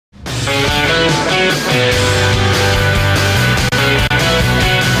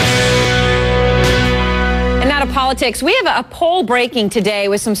politics. We have a poll breaking today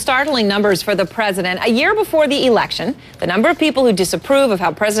with some startling numbers for the president. A year before the election, the number of people who disapprove of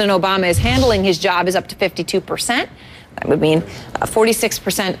how President Obama is handling his job is up to 52%. That would mean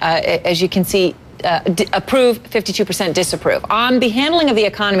 46%, as you can see, approve, 52% disapprove. On the handling of the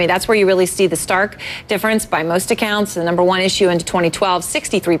economy, that's where you really see the stark difference. By most accounts, the number one issue into 2012,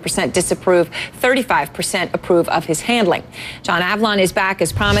 63% disapprove, 35% approve of his handling. John Avlon is back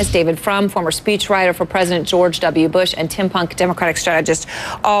as promised. David Frum, former speechwriter for President George W. Bush, and Tim Punke, Democratic strategist,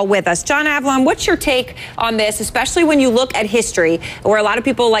 all with us. John Avlon, what's your take on this, especially when you look at history, where a lot of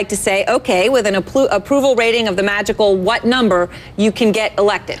people like to say, okay, with an approval rating of the magical what number, you can get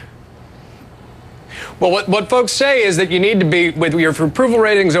elected? Well, what folks say is that you need to be, with your approval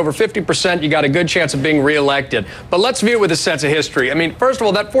ratings over 50%, you got a good chance of being reelected. But let's view it with a sense of history. I mean, first of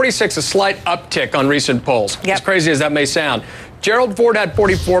all, that 46 is a slight uptick on recent polls. Yep. As crazy as that may sound. Gerald Ford had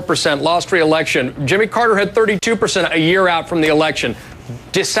 44%, lost re-election. Jimmy Carter had 32% a year out from the election,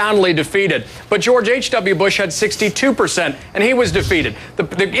 soundly defeated. But George H.W. Bush had 62%, and he was defeated.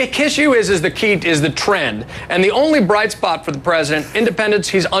 The issue is the key is the trend. And the only bright spot for the president, independents,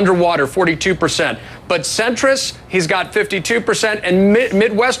 he's underwater, 42%. But centrists, he's got 52%, and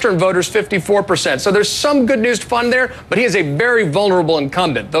Midwestern voters, 54%. So there's some good news to find there, but he is a very vulnerable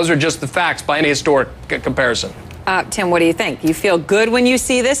incumbent. Those are just the facts by any historic comparison. Tim, what do you think? You feel good when you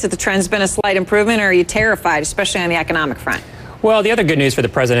see this, that the trend's been a slight improvement, or are you terrified, especially on the economic front? Well, the other good news for the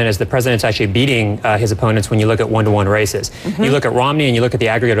president is the president's actually beating his opponents when you look at one-to-one races. You look at Romney and you look at the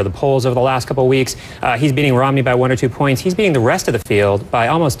aggregate of the polls over the last couple of weeks, he's beating Romney by 1 or 2 points. He's beating the rest of the field by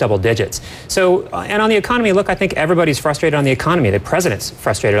almost double digits. So, and on the economy, look, I think everybody's frustrated on the economy. The president's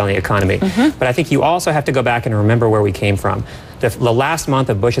frustrated on the economy. But I think you also have to go back and remember where we came from. The last month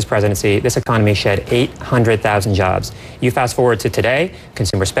of Bush's presidency, this economy shed 800,000 jobs. You fast forward to today,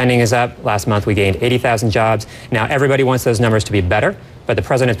 consumer spending is up. Last month we gained 80,000 jobs. Now everybody wants those numbers to be better, but the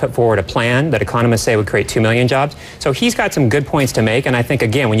president put forward a plan that economists say would create 2 million jobs. So he's got some good points to make, and I think,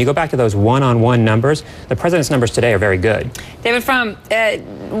 again, when you go back to those one-on-one numbers, the president's numbers today are very good. David Frum,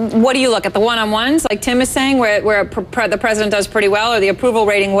 what do you look at, the one-on-ones, like Tim is saying, where the president does pretty well, or the approval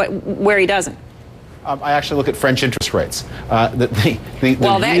rating where he doesn't? I actually look at French interest rates.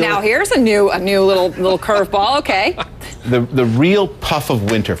 Now here's a new little curveball. Okay. The real puff of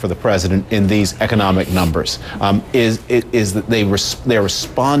winter for the president in these economic numbers is that they're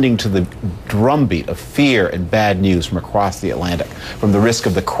responding to the drumbeat of fear and bad news from across the Atlantic, from the risk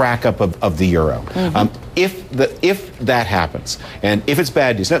of the crack up of the euro. If that happens, and if it's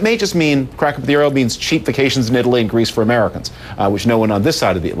bad news, that may just mean crack up of the euro means cheap vacations in Italy and Greece for Americans, which no one on this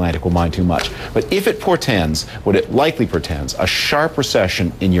side of the Atlantic will mind too much. But if it portends, what it likely portends, a sharp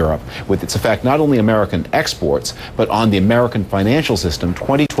recession in Europe, with its effect not only American exports, but on the American financial system,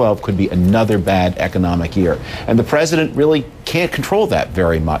 2012 could be another bad economic year. And the president really can't control that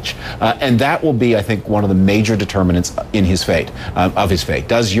very much. And that will be, I think, one of the major determinants in his fate, of his fate.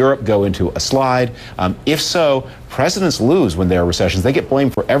 Does Europe go into a slide? If so, presidents lose when there are recessions. They get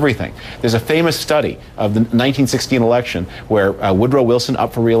blamed for everything. There's a famous study of the 1916 election where Woodrow Wilson,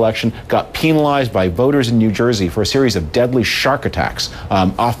 up for re-election, got penalized by voters in New Jersey for a series of deadly shark attacks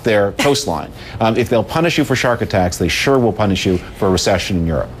off their coastline. If they'll punish you for shark attacks, they sure will punish you for a recession in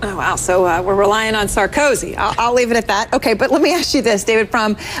Europe. Oh, wow. So we're relying on Sarkozy. I'll leave it at that. Okay, but let me ask you this, David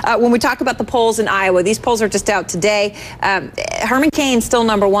Frum. When we talk about the polls in Iowa, these polls are just out today. Herman Cain still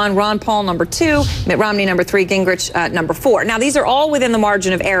number 1, Ron Paul number 2, Mitt Romney number 3, Gingrich number 4. Now, these are all within the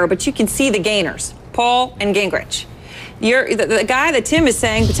margin of error, but you can see the gainers, Paul and Gingrich. The guy that Tim is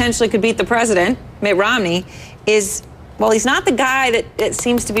saying potentially could beat the president, Mitt Romney, well, he's not the guy that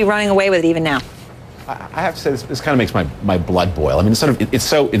seems to be running away with it even now. I have to say, this kind of makes my blood boil. I mean, it's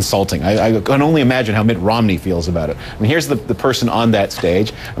so insulting. I can only imagine how Mitt Romney feels about it. I mean, here's the person on that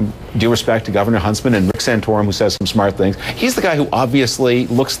stage. Due respect to Governor Huntsman and Rick Santorum, who says some smart things. He's the guy who obviously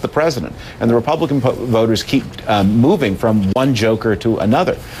looks at the president. And the Republican voters keep moving from one joker to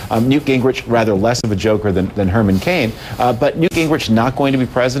another. Newt Gingrich, rather less of a joker than Herman Cain. But Newt Gingrich not going to be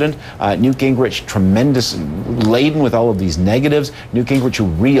president. Newt Gingrich tremendous, laden with all of these negatives. Newt Gingrich who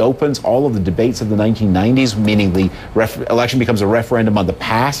reopens all of the debates of the 1990s, meaning the election becomes a referendum on the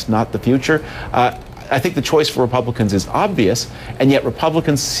past, not the future. I think the choice for Republicans is obvious, and yet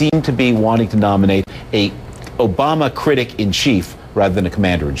Republicans seem to be wanting to nominate a Obama critic-in-chief rather than a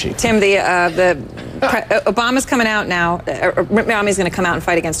commander-in-chief. Tim, Obama's coming out now. Mitt Romney's going to come out and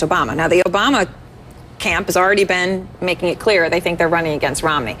fight against Obama. Now, the Obama camp has already been making it clear they think they're running against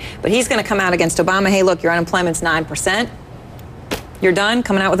Romney. But he's going to come out against Obama. Hey, look, your unemployment's 9%. You're done,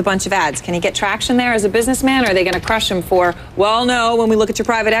 coming out with a bunch of ads. Can he get traction there as a businessman, or are they going to crush him for, well, no, when we look at your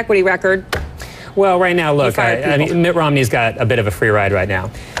private equity record? Well, right now, look, I mean, Mitt Romney's got a bit of a free ride right now.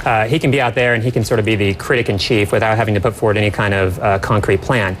 He can be out there and he can sort of be the critic-in-chief without having to put forward any kind of concrete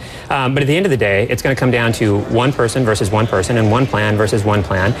plan. But at the end of the day, it's going to come down to one person versus one person and one plan versus one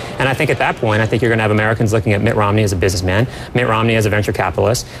plan. And I think at that point, I think you're going to have Americans looking at Mitt Romney as a businessman, Mitt Romney as a venture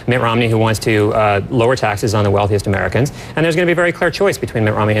capitalist, Mitt Romney who wants to lower taxes on the wealthiest Americans. And there's going to be a very clear choice between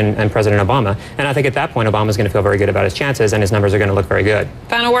Mitt Romney and President Obama. And I think at that point, Obama's going to feel very good about his chances and his numbers are going to look very good.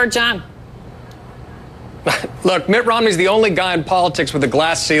 Final word, John. Look, Mitt Romney's the only guy in politics with a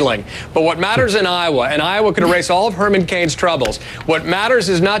glass ceiling. But what matters in Iowa, and Iowa can erase all of Herman Cain's troubles, what matters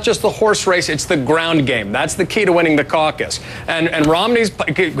is not just the horse race, it's the ground game. That's the key to winning the caucus. And Romney's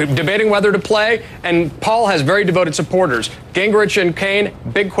debating whether to play, and Paul has very devoted supporters. Gingrich and Cain,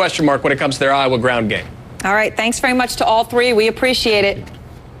 big question mark when it comes to their Iowa ground game. All right, thanks very much to all three. We appreciate it.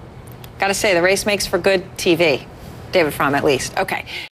 Got to say, the race makes for good TV. David Fromm, at least. Okay.